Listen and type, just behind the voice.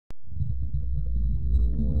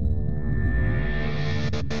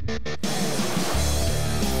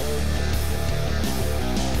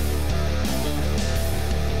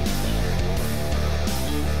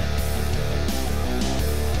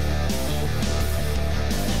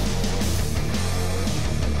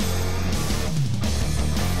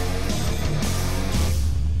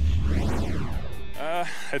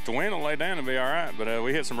If the wind will lay down, it'll be all right. But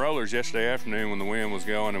we hit some rollers yesterday afternoon when the wind was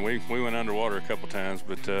going, and we went underwater a couple times.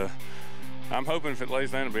 But I'm hoping if it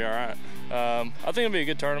lays down, it'll be all right. I think it'll be a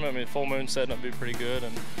good tournament. I mean, full moon setting up be pretty good,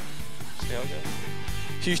 and see how it goes.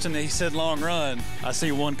 Houston, he said long run. I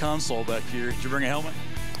see one console back here. Did you bring a helmet?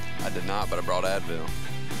 I did not, but I brought Advil.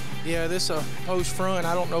 Yeah, this post front,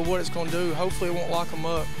 I don't know what it's going to do. Hopefully it won't lock them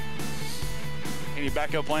up. Any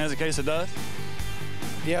backup plans in case it does?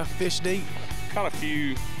 Yeah, fish deep. Caught a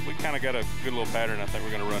few. We kind of got a good little pattern I think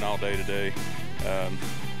we're going to run all day today.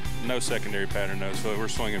 No secondary pattern, though, so we're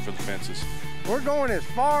swinging for the fences. We're going as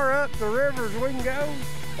far up the river as we can go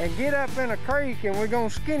and get up in a creek, and we're going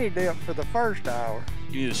to skinny dip for the first hour.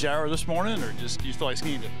 You need a shower this morning, or just you feel like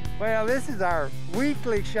skinny dip? Well, this is our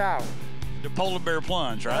weekly shower. The polar bear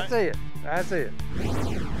plunge, right? That's it. That's it.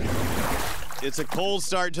 It's a cold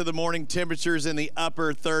start to the morning. Temperatures in the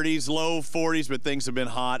upper 30s, low 40s, but things have been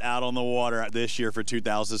hot out on the water this year for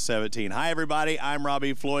 2017. Hi, everybody. I'm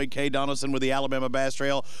Robbie Floyd. Kay Donaldson with the Alabama Bass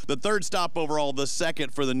Trail. The third stop overall, the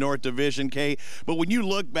second for the North Division, Kay. But when you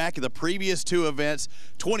look back at the previous two events,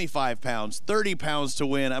 25 pounds, 30 pounds to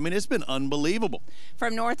win. I mean, it's been unbelievable.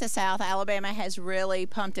 From north to south, Alabama has really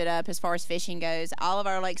pumped it up as far as fishing goes. All of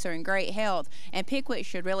our lakes are in great health, and Pickwick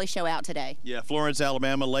should really show out today. Yeah, Florence,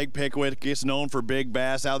 Alabama, Lake Pickwick gets known for big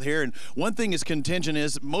bass out here. And one thing is contingent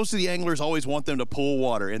is most of the anglers always want them to pull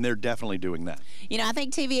water, and they're definitely doing that. You know, I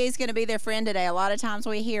think TVA is going to be their friend today. A lot of times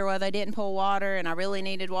we hear, well, they didn't pull water, and I really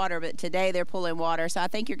needed water, but today they're pulling water. So I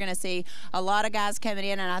think you're going to see a lot of guys coming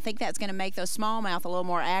in, and I think that's going to make those smallmouth a little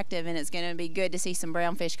more active, and it's going to be good to see some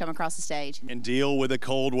brown fish come across the stage. And deal with the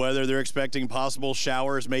cold weather. They're expecting possible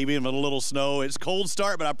showers, maybe even a little snow. It's cold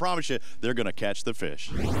start, but I promise you, they're going to catch the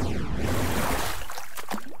fish.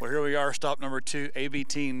 Well, here we are, stop number 2,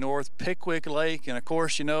 ABT North, Pickwick Lake. And, of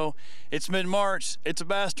course, you know, it's mid-March. It's a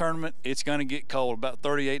bass tournament. It's going to get cold, about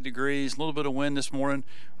 38 degrees, a little bit of wind this morning.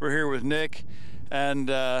 We're here with Nick.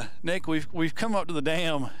 And, Nick, we've come up to the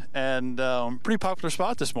dam, and pretty popular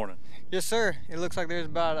spot this morning. Yes, sir. It looks like there's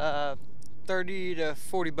about 30 to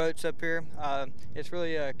 40 boats up here. It's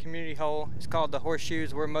really a community hole. It's called the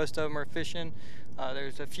Horseshoes, where most of them are fishing.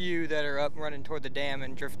 There's a few that are up running toward the dam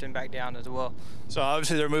and drifting back down as well. So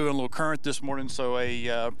obviously they're moving a little current this morning, so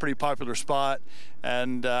a pretty popular spot.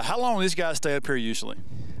 And how long will these guys stay up here usually?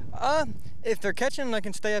 If they're catching, they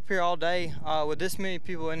can stay up here all day. With this many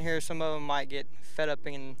people in here, some of them might get fed up,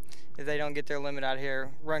 and if they don't get their limit out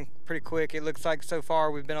here, run pretty quick. It looks like so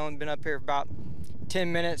far we've only been up here for about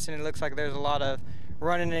 10 minutes, and it looks like there's a lot of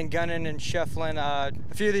running and gunning and shuffling. A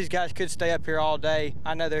few of these guys could stay up here all day.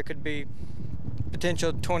 I know there could be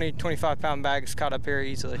potential 20, 25-pound bags caught up here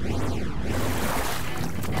easily.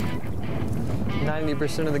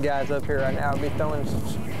 90% of the guys up here right now will be throwing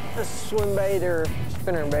a swim bait or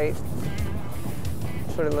spinner bait.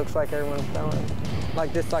 That's what it looks like everyone's throwing.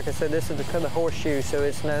 Like this, like I said, this is the Horseshoe, so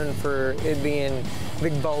it's known for it being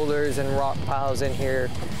big boulders and rock piles in here.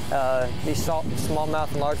 These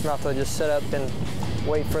smallmouth and largemouth will just set up and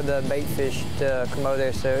wait for the bait fish to come over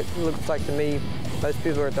there. So it looks like to me, most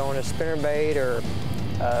people are throwing a spinner bait or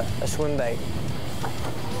a swim bait.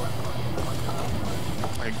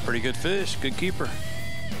 Pretty good fish, good keeper.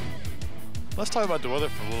 Let's talk about the weather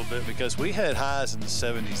for a little bit, because we had highs in the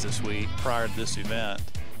 70s this week prior to this event.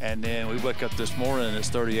 And then we wake up this morning and it's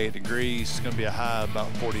 38 degrees. It's going to be a high of about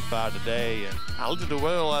 45 today. And I looked at the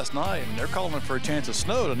weather last night, and they're calling for a chance of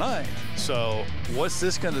snow tonight. So what's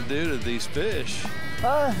this going to do to these fish?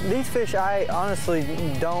 These fish, I honestly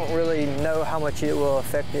don't really know how much it will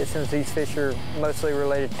affect it, since these fish are mostly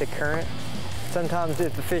related to current. Sometimes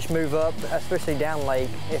if the fish move up, especially down lake,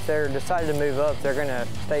 if they're decided to move up, they're going to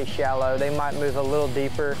stay shallow. They might move a little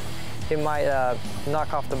deeper. It might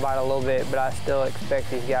knock off the bite a little bit, but I still expect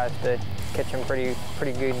these guys to catch them pretty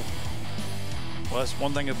good. Well, that's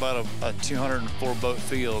one thing about a 204 boat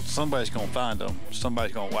field. Somebody's going to find them.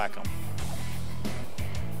 Somebody's going to whack them.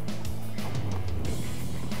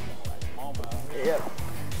 Yep.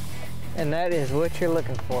 And that is what you're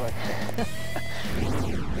looking for.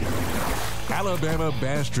 Alabama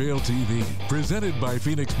Bass Trail TV, presented by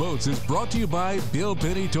Phoenix Boats, is brought to you by Bill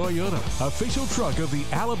Penny Toyota, official truck of the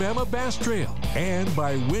Alabama Bass Trail, and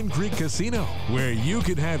by Wind Creek Casino, where you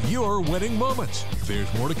can have your winning moments.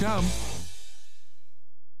 There's more to come.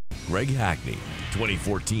 Greg Hackney,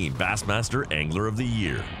 2014 Bassmaster Angler of the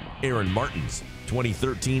Year. Aaron Martins,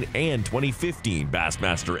 2013 and 2015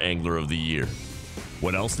 Bassmaster Angler of the Year.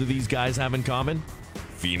 What else do these guys have in common?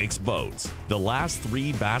 Phoenix Boats. The last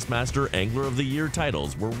 3 Bassmaster Angler of the Year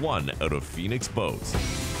titles were won out of Phoenix Boats.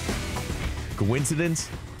 Coincidence?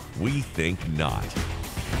 We think not.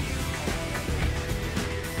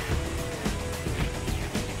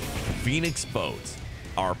 Phoenix Boats.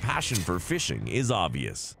 Our passion for fishing is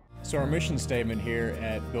obvious. So our mission statement here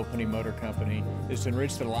at Bill Penny Motor Company is to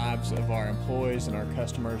enrich the lives of our employees and our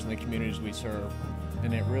customers and the communities we serve.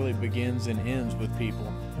 And it really begins and ends with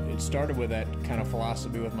people. It started with that kind of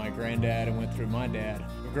philosophy with my granddad and went through my dad.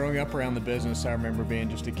 Growing up around the business, I remember being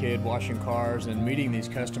just a kid washing cars and meeting these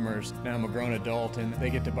customers. Now I'm a grown adult and they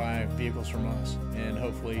get to buy vehicles from us and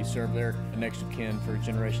hopefully serve their next of kin for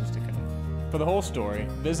generations to come. For the whole story,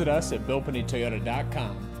 visit us at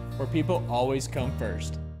BillPennyToyota.com, where people always come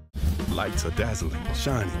first. Lights are dazzling,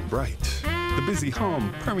 shining bright. The busy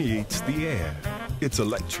hum permeates the air. It's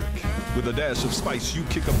electric. With a dash of spice, you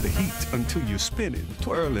kick up the heat until you're spinning,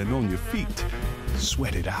 twirling on your feet.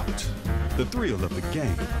 Sweat it out. The thrill of the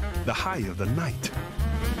game, the high of the night.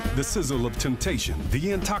 The sizzle of temptation,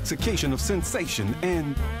 the intoxication of sensation,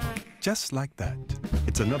 and just like that,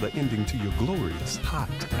 it's another ending to your glorious, hot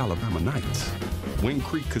Alabama nights. Wind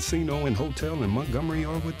Creek Casino and Hotel in Montgomery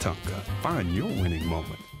or Wetumpka. Find your winning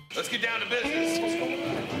moment. Let's get down to business.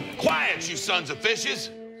 Quiet, you sons of fishes.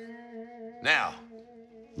 Now,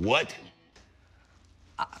 what?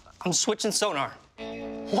 I'm switching sonar.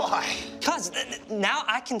 Why? Because now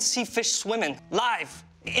I can see fish swimming live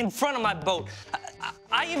in front of my boat.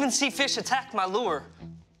 I even see fish attack my lure.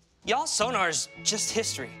 Y'all sonar's just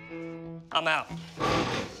history. I'm out.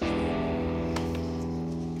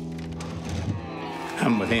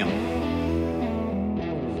 I'm with him.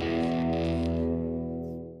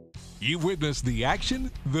 You witnessed the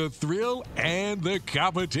action, the thrill, and the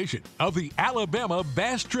competition of the Alabama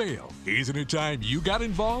Bass Trail. Isn't it time you got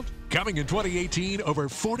involved? Coming in 2018, over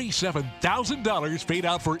 $47,000 paid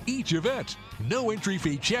out for each event. No entry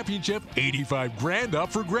fee championship, $85 grand up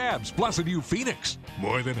for grabs, plus a new Phoenix.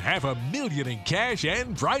 More than $500,000 in cash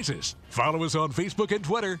and prizes. Follow us on Facebook and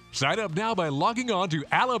Twitter. Sign up now by logging on to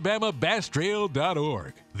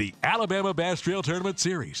alabamabasstrail.org. The Alabama Bass Trail Tournament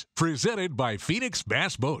Series, presented by Phoenix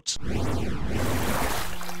Bass Boats.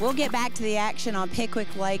 We'll get back to the action on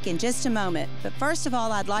Pickwick Lake in just a moment, but first of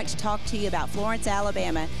all, I'd like to talk to you about Florence,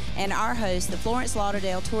 Alabama, and our host, the Florence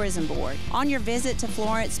Lauderdale Tourism Board. On your visit to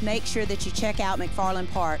Florence, make sure that you check out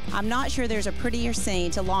McFarland Park. I'm not sure there's a prettier scene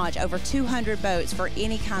to launch over 200 boats for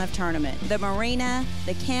any kind of tournament. The marina,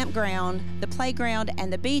 the campground, the playground,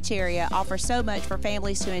 and the beach area offer so much for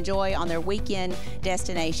families to enjoy on their weekend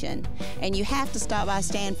destination. And you have to stop by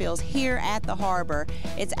Stanfield's here at the harbor.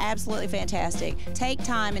 It's absolutely fantastic. Take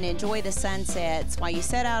time and enjoy the sunsets while you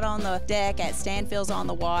sit out on the deck at Stanfield's on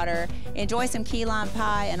the water. Enjoy some key lime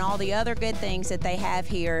pie and all the other good things that they have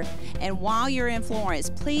here. And while you're in Florence,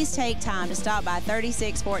 please take time to stop by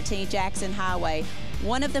 3614 Jackson Highway,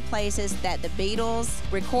 one of the places that the Beatles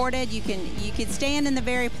recorded. You can stand in the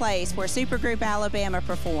very place where Supergroup Alabama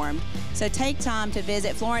performed. So take time to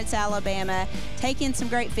visit Florence, Alabama, take in some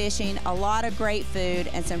great fishing, a lot of great food,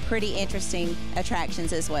 and some pretty interesting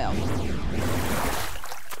attractions as well.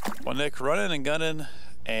 Well, Nick, running and gunning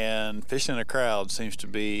and fishing in a crowd seems to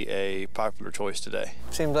be a popular choice today.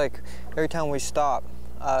 Seems like every time we stop,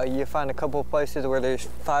 you find a couple of places where there's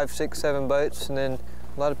 5, 6, 7 boats, and then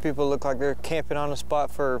a lot of people look like they're camping on the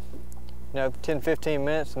spot for, 10, 15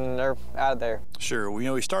 minutes, and they're out of there. Sure.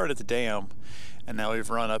 We started at the dam, and now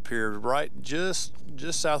we've run up here right just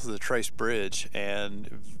south of the Trace Bridge,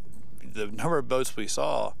 and the number of boats we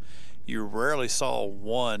saw, you rarely saw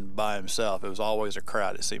one by himself. It was always a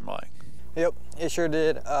crowd, it seemed like. Yep, it sure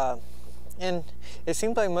did. And it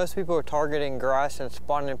seems like most people are targeting grass and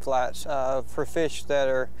spawning flats for fish that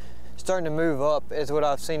are starting to move up, is what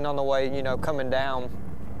I've seen on the way, coming down.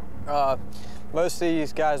 Most of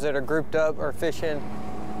these guys that are grouped up are fishing.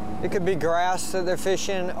 It could be grass that they're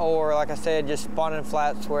fishing, or like I said, just spawning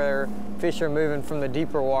flats where fish are moving from the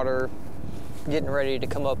deeper water, getting ready to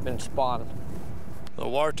come up and spawn. The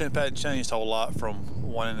water temp hadn't changed a whole lot from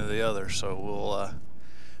one end to the other, so we'll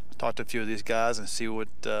talk to a few of these guys and see what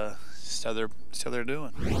how they're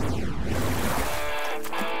doing.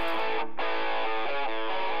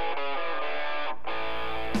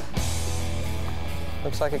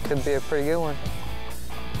 Looks like it could be a pretty good one.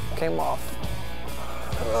 Came off.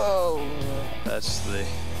 Oh. That's the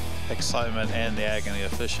excitement and the agony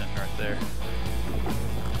of fishing right there.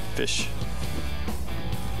 Fish.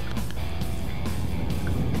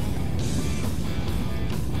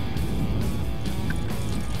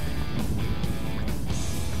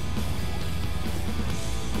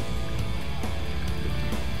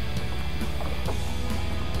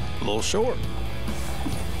 A little short.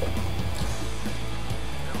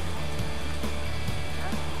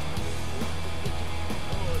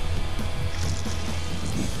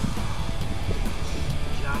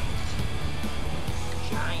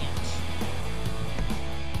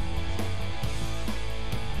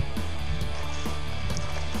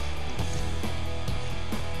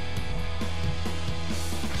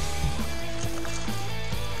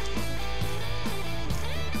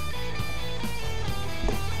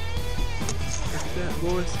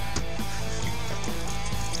 boys.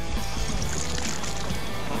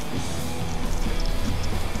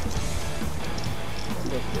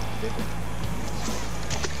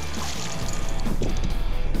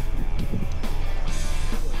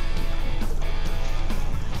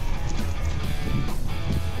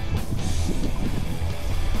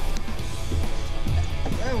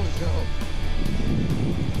 There we go.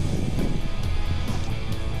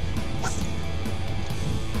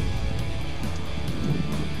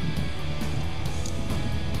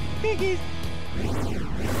 Piggies.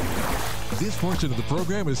 This portion of the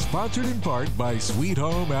program is sponsored in part by Sweet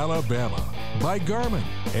Home Alabama, by Garmin,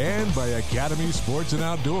 and by Academy Sports and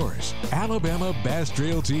Outdoors. Alabama Bass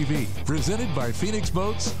Trail TV, presented by Phoenix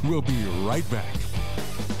Boats, will be right back.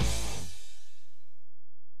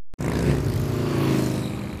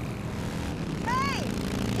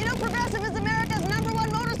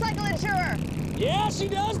 Yeah, she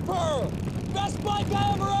does purr. Best bike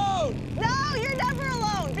I ever owned. No, you're never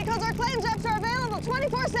alone because our claims reps are available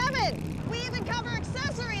 24/7. We even cover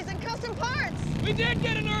accessories and custom parts. We did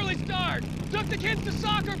get an early start. Took the kids to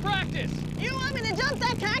soccer practice. You want me to jump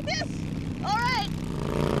that cactus? All right.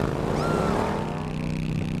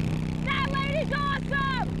 That lady's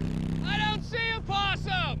awesome. I don't see a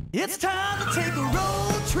possum. It's time to take a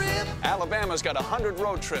road trip. Alabama's got 100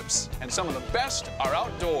 road trips, and some of the best are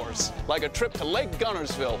outdoors, like a trip to Lake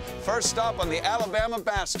Gunnersville. First stop on the Alabama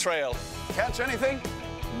Bass Trail. Catch anything?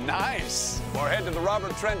 Nice. Or head to the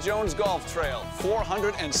Robert Trent Jones Golf Trail.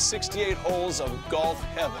 468 holes of golf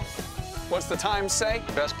heaven. What's the time say?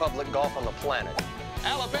 Best public golf on the planet.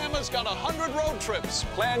 Alabama's got 100 road trips.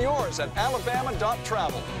 Plan yours at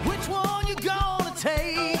alabama.travel. Which one you gonna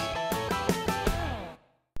take?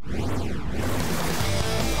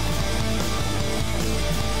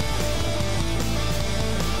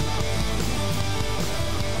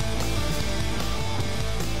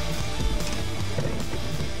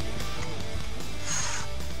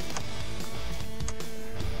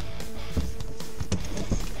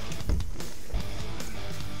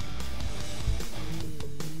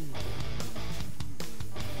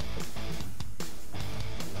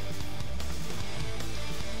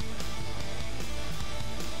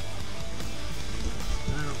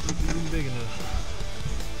 Big enough.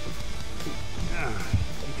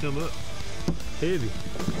 You come up heavy.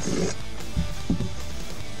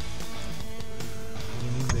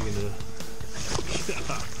 Big enough.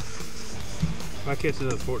 If I catch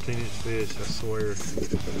another 14-inch fish, I swear.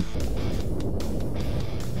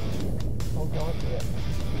 Oh God, yeah.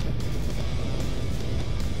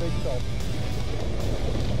 Big stuff.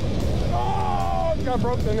 Oh, I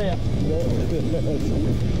broke the net.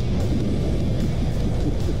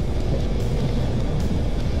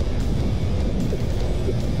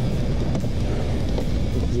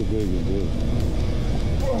 This is a big one,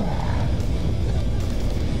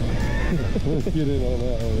 let's get in on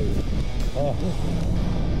that one. Oh.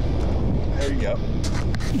 There you go.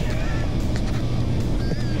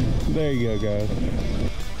 There you go, guys.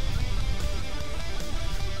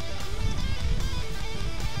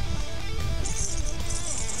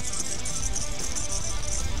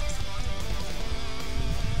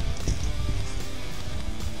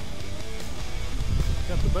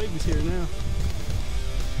 Got the babies here now.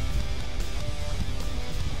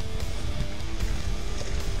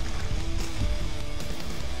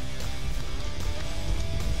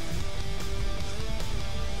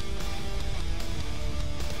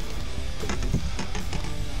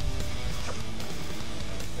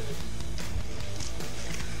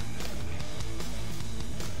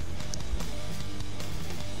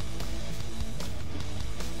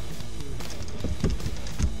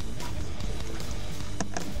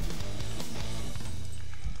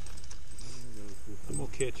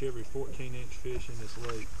 Catch every 14-inch fish in this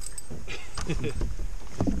lake.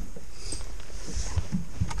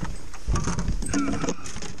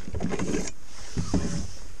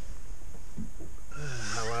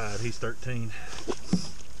 I lied, he's 13.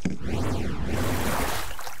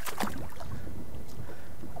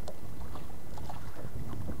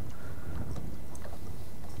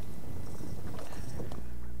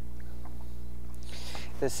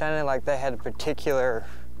 It sounded like they had a particular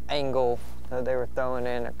angle that they were throwing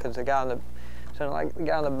in it, because the guy on the sounded like the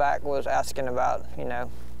guy on the back was asking about, you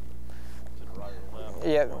know.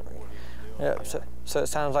 Yeah. Yeah. So it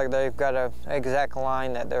sounds like they've got an exact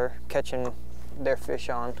line that they're catching their fish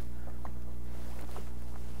on.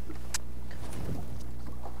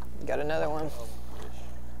 Got another one.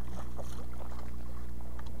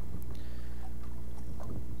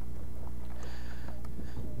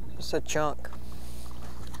 It's a chunk.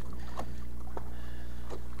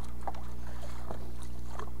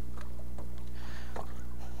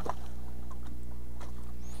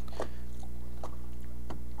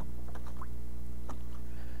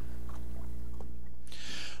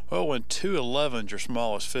 Well, when 211's your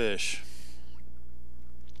smallest fish,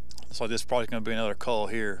 it's like this is probably going to be another cull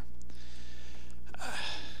here.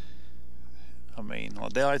 I mean, on a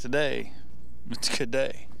day like today, it's a good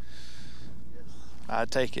day.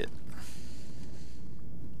 I'd take it.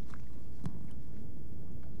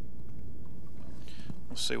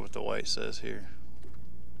 We'll see what the weight says here.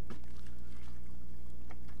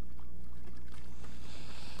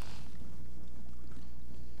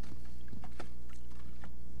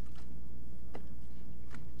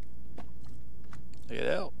 It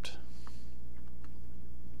helped.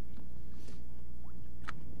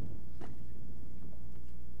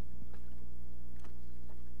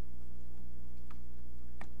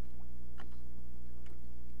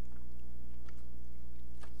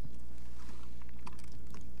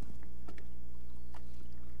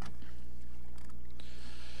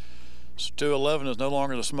 So 211 is no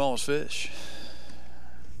longer the smallest fish.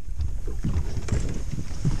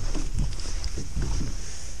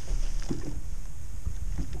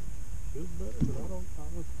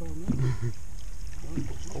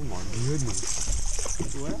 Oh my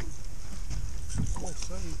goodness. Well, I'll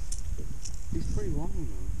say, he's pretty long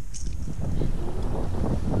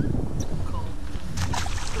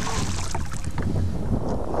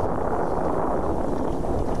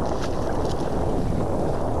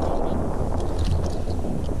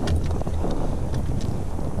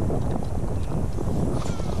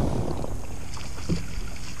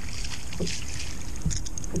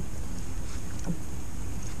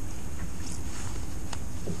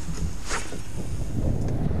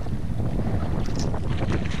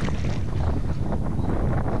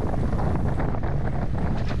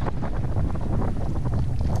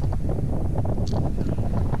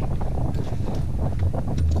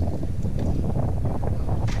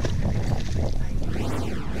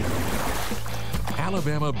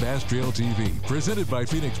Alabama Bass Trail TV, presented by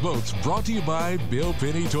Phoenix Boats, brought to you by Bill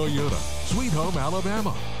Penny Toyota, Sweet Home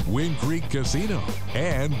Alabama, Wind Creek Casino,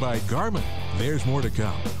 and by Garmin. There's more to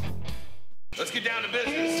come. Let's get down to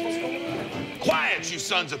business. Quiet, you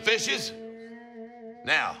sons of fishes.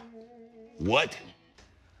 Now, what?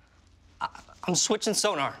 I'm switching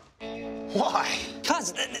sonar. Why?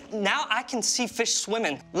 Cause now I can see fish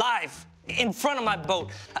swimming live in front of my boat.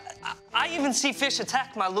 I even see fish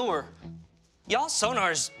attack my lure. Y'all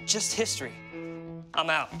sonar's just history. I'm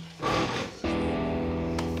out.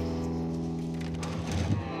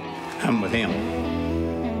 I'm with him.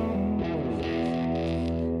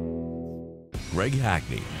 Greg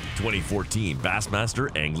Hackney, 2014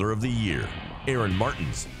 Bassmaster Angler of the Year. Aaron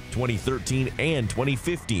Martins, 2013 and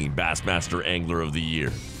 2015 Bassmaster Angler of the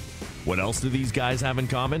Year. What else do these guys have in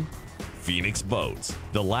common? Phoenix Boats.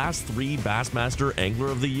 The last 3 Bassmaster Angler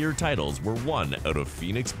of the Year titles were won out of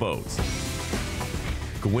Phoenix Boats.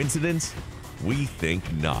 Coincidence? We think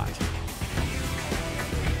not.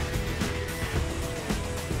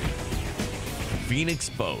 Phoenix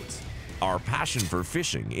Boats. Our passion for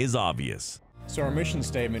fishing is obvious. So our mission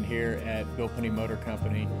statement here at Bill Penny Motor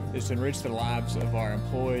Company is to enrich the lives of our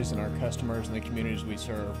employees and our customers and the communities we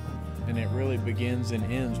serve. And it really begins and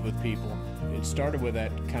ends with people. It started with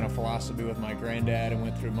that kind of philosophy with my granddad and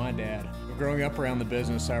went through my dad. Growing up around the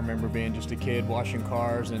business, I remember being just a kid washing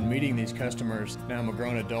cars and meeting these customers. Now I'm a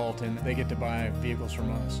grown adult and they get to buy vehicles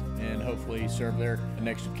from us and hopefully serve their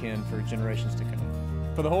next of kin for generations to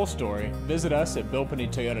come. For the whole story, visit us at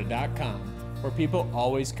BillPennyToyota.com, where people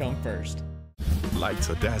always come first. Lights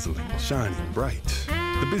are dazzling, shining bright.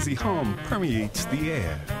 The busy hum permeates the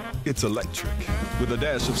air. It's electric. With a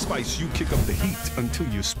dash of spice, you kick up the heat until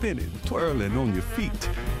you're spinning, twirling on your feet.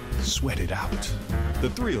 Sweat it out.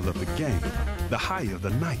 The thrill of the game, the high of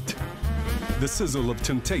the night. The sizzle of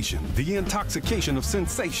temptation, the intoxication of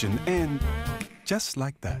sensation, and just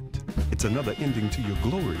like that, it's another ending to your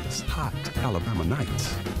glorious, hot Alabama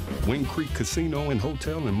nights. Wind Creek Casino and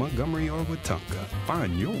Hotel in Montgomery or Wetumpka.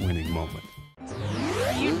 Find your winning moment.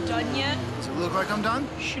 Are you done yet? Does it look like I'm done?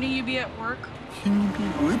 Shouldn't you be at work?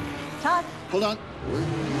 Todd. Hold on.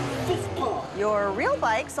 Your real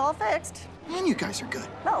bike's all fixed. Man, you guys are good.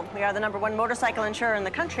 Well, we are the #1 motorcycle insurer in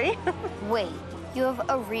the country. Wait, you have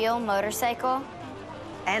a real motorcycle?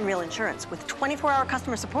 And real insurance with 24-hour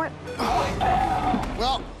customer support.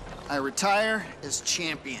 Well, I retire as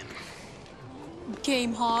champion.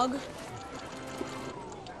 Game hog.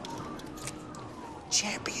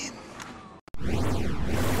 Champion.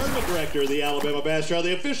 Tournament director of the Alabama Bass Trail,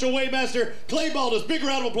 the official weighmaster, Clay Baldus. Big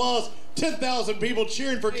round of applause. 10,000 people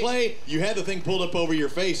cheering for Clay. You had the thing pulled up over your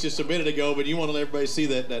face just a minute ago, but you want to let everybody see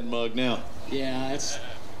that mug now. Yeah,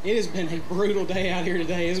 It has been a brutal day out here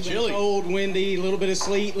today. It's been cold, windy, a little bit of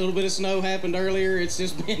sleet, a little bit of snow happened earlier. It's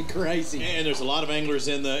just been crazy. And there's a lot of anglers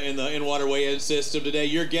in the in-water weigh-in system today.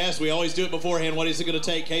 Your guess, we always do it beforehand. What is it going to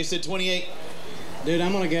take? Kay said 28. Dude,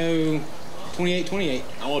 I'm going to go 28-28.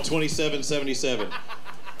 I want 27-77.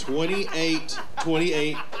 28,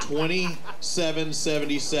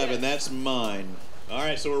 27-77. That's mine. All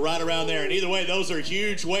right, so we're right around there. And either way, those are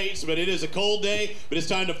huge weights, but it is a cold day. But it's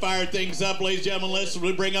time to fire things up, ladies and gentlemen. Let's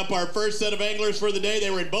bring up our first set of anglers for the day. They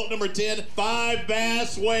were in boat number 10, 5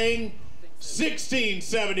 bass weighing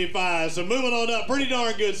 1675. So moving on up, pretty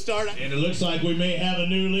darn good start. And it looks like we may have a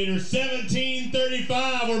new leader,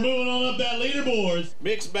 1735. We're moving on up that leaderboard.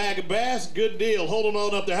 Mixed bag of bass, good deal. Holding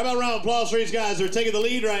on up there. How about a round of applause for these guys? They're taking the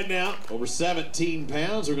lead right now. Over 17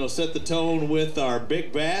 pounds. We're going to set the tone with our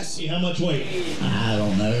big bass. How much weight? I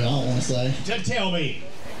don't know. I don't want to say. Tell me.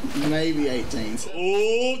 Maybe 18.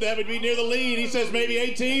 Oh, that would be near the lead. He says maybe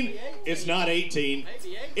 18. It's not 18.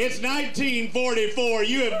 It's 1944.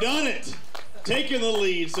 You have done it. Taking the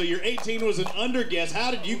lead, so your 18 was an under guess.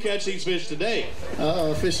 How did you catch these fish today?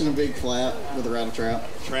 Fishing a big flat with a rattle trap.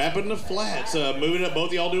 Trapping the flats. Moving up, both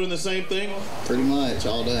of y'all doing the same thing? Pretty much,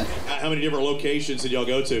 all day. How many different locations did y'all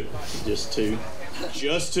go to? Just 2.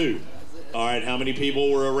 Just 2. All right, how many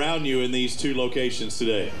people were around you in these 2 locations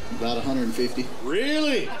today? About 150.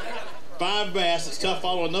 Really? 5 bass. It's tough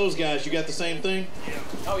following those guys. You got the same thing?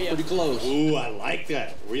 Oh, yeah. Pretty close. Ooh, I like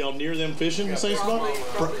that. Were y'all near them fishing the same spot?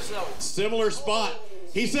 Similar spot.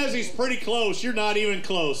 He says he's pretty close. You're not even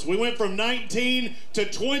close. We went from 19 to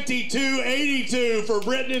 22.82 for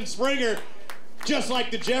Britton and Springer. Just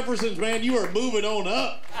like the Jeffersons, man, you are moving on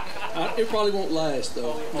up. It probably won't last,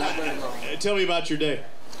 though. Tell me about your day.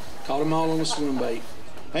 Caught them all on a swim bait.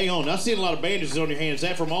 Hang on, I've seen a lot of bandages on your hands. Is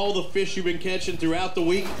that from all the fish you've been catching throughout the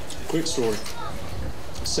week? Quick story.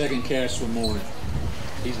 Second cast from morning.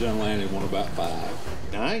 He's done landed one about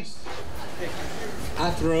 5. Nice.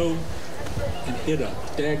 I throw and hit a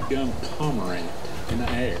daggum cormorant in the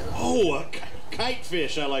air. Oh, a kite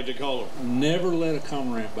fish, I like to call them. Never let a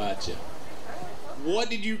cormorant bite you. What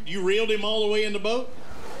did you reeled him all the way in the boat?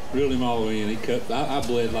 Reeled him all the way in. He cut. I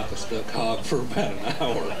bled like a stuck hog for about an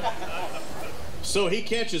hour. So he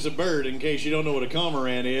catches a bird, in case you don't know what a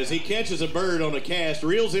cormorant is. He catches a bird on a cast,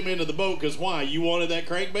 reels him into the boat, because why? You wanted that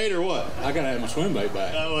crankbait or what? I got to have my swim bait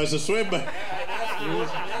back. Oh, it's a swim bait.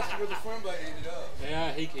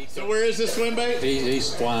 Yeah, so where is this swim bait?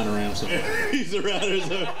 He's flying around somewhere. He's around.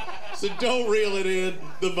 So don't reel it in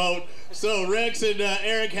the boat. So Rex and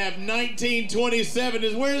Eric have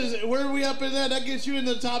 1927. Where are we up in that? That gets you in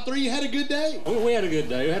the top 3. You had a good day. We had a good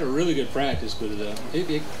day. We had a really good practice, but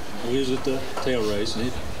we was at the tail race, and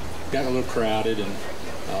it got a little crowded, and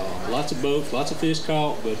lots of boats, lots of fish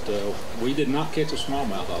caught, but we did not catch a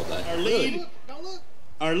smallmouth all day.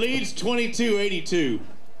 Our lead's 22.82.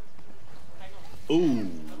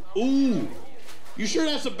 Ooh. You sure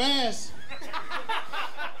that's a bass?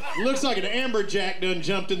 Looks like an amberjack done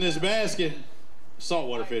jumped in this basket.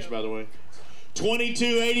 Saltwater fish, by the way.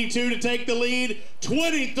 22.82 to take the lead.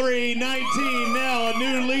 23.19 now, a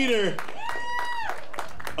new leader.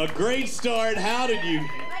 A great start. How did you?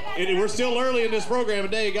 We're still early in this program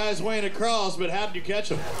today. Guys weighing across, but how did you catch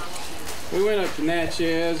them? We went up to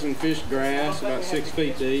Natchez and fished grass about 6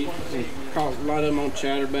 feet deep. And caught a lot of them on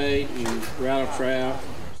chatterbait and rattle trap.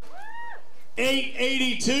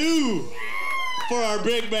 8.82 for our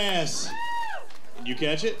big bass. Did you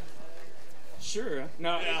catch it? Sure.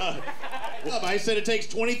 No. I said it takes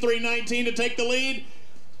 23.19 to take the lead.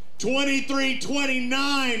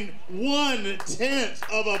 23.29, 1/10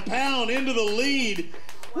 of a pound into the lead.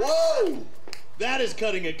 Whoa! That is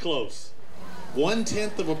cutting it close.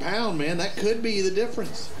 1/10 of a pound, man. That could be the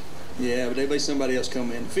difference. Yeah, but there'll be somebody else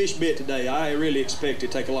come in. Fish bit today. I really expect to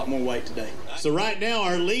take a lot more weight today. So right now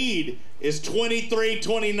our lead is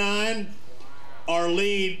 23.29. Our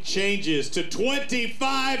lead changes to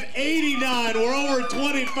 25.89. We're over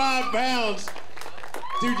 25 pounds.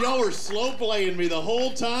 Dude, y'all were slow playing me the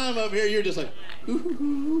whole time up here. You're just like,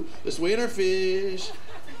 ooh, let's weigh our fish.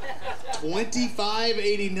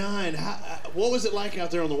 25.89. What was it like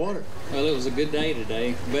out there on the water? Well, it was a good day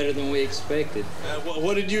today. Better than we expected.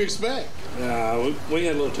 What did you expect? We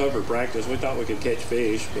had a little tougher practice. We thought we could catch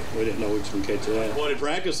fish, but we didn't know we could catch that. What did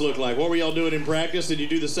practice look like? What were y'all doing in practice? Did you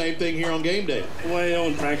do the same thing here on game day? Well,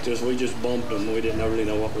 in practice, we just bumped them. We didn't really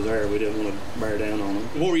know what was there. We didn't want to bear down on them.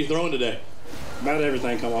 What were you throwing today? About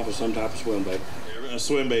everything come off of some type of swim bait. A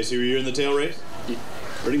swim bait. So you were in the tail race? Yeah,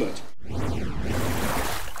 pretty much.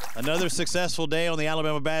 Another successful day on the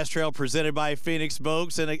Alabama Bass Trail presented by Phoenix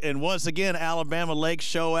Boats. And once again, Alabama Lakes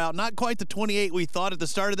show out. Not quite the 28 we thought at the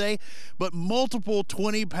start of the day, but multiple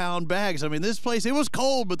 20-pound bags. I mean, this place, it was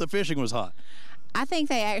cold, but the fishing was hot. I think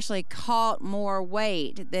they actually caught more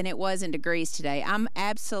weight than it was in degrees today. I'm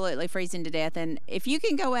absolutely freezing to death. And if you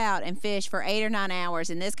can go out and fish for 8 or 9 hours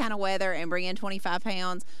in this kind of weather and bring in 25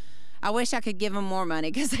 pounds, I wish I could give them more money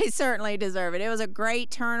because they certainly deserve it. It was a great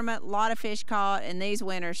tournament, a lot of fish caught, and these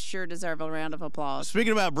winners sure deserve a round of applause.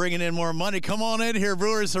 Speaking about bringing in more money, come on in here,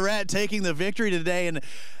 Brewer Surratt taking the victory today. And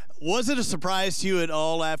was it a surprise to you at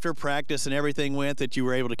all after practice and everything went that you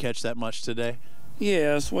were able to catch that much today?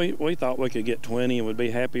 Yes, we thought we could get 20 and would be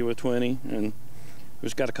happy with 20, and we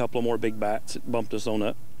just got a couple of more big bites that bumped us on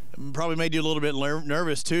up. Probably made you a little bit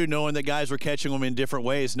nervous, too, knowing that guys were catching them in different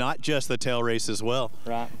ways, not just the tail race as well.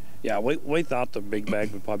 Right. Yeah, we thought the big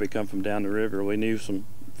bag would probably come from down the river. We knew some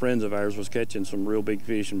friends of ours was catching some real big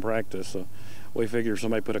fish in practice, so we figured if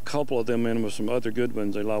somebody put a couple of them in with some other good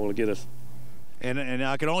ones, they're liable to get us. And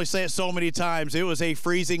I can only say it so many times. It was a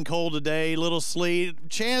freezing cold today, little sleet,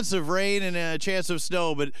 chance of rain and a chance of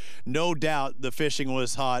snow, but no doubt the fishing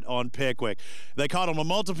was hot on Pickwick. They caught them a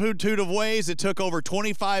multitude of ways. It took over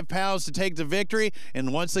 25 pounds to take the victory.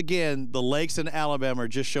 And once again, the lakes in Alabama are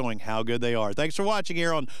just showing how good they are. Thanks for watching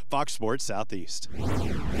here on Fox Sports Southeast.